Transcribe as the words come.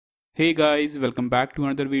Hey guys, welcome back to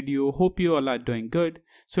another video. Hope you all are doing good.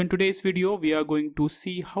 So in today's video, we are going to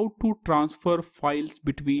see how to transfer files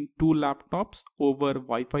between two laptops over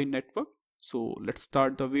Wi-Fi network. So let's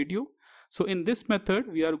start the video. So in this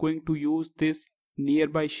method, we are going to use this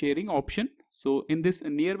nearby sharing option. So in this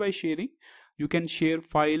nearby sharing, you can share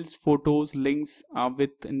files, photos, links with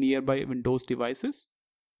nearby Windows devices.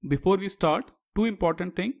 Before we start, two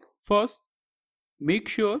important things. First, make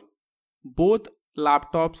sure both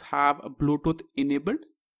laptops have a Bluetooth enabled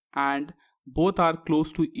and both are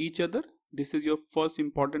close to each other. This is your first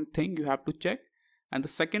important thing you have to check. And the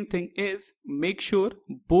second thing is make sure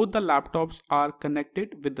both the laptops are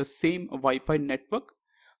connected with the same Wi-Fi network.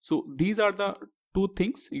 So these are the two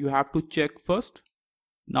things you have to check first.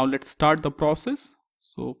 Now let's start the process.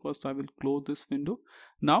 So first I will close this window.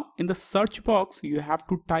 Now in the search box you have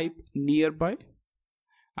to type nearby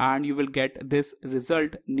and you will get this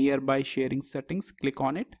result, nearby sharing settings. Click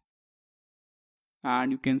on it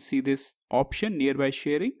and you can see this option, nearby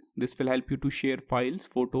sharing. This will help you to share files,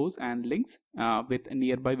 photos and links with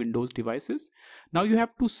nearby Windows devices. Now you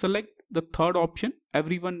have to select the third option,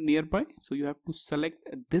 everyone nearby. So you have to select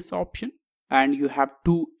this option and you have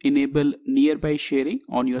to enable nearby sharing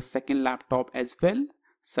on your second laptop as well.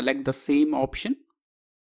 Select the same option.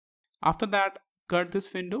 After that, cut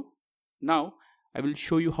this window. Now I will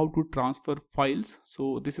show you how to transfer files.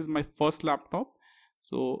 So this is my first laptop.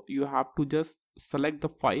 So you have to just select the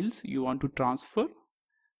files you want to transfer,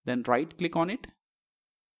 then right click on it,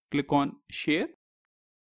 click on share.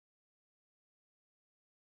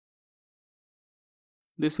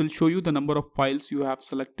 This will show you the number of files you have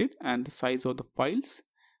selected and the size of the files.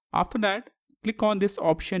 After that, click on this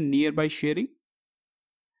option, nearby sharing,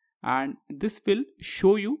 and this will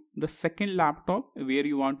show you the second laptop where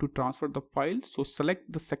you want to transfer the files. So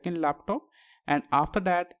select the second laptop, and after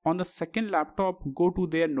that on the second laptop go to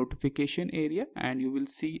their notification area and you will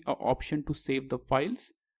see an option to save the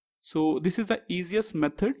files. So this is the easiest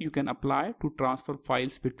method you can apply to transfer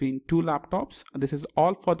files between two laptops. This is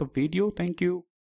all for the video. Thank you.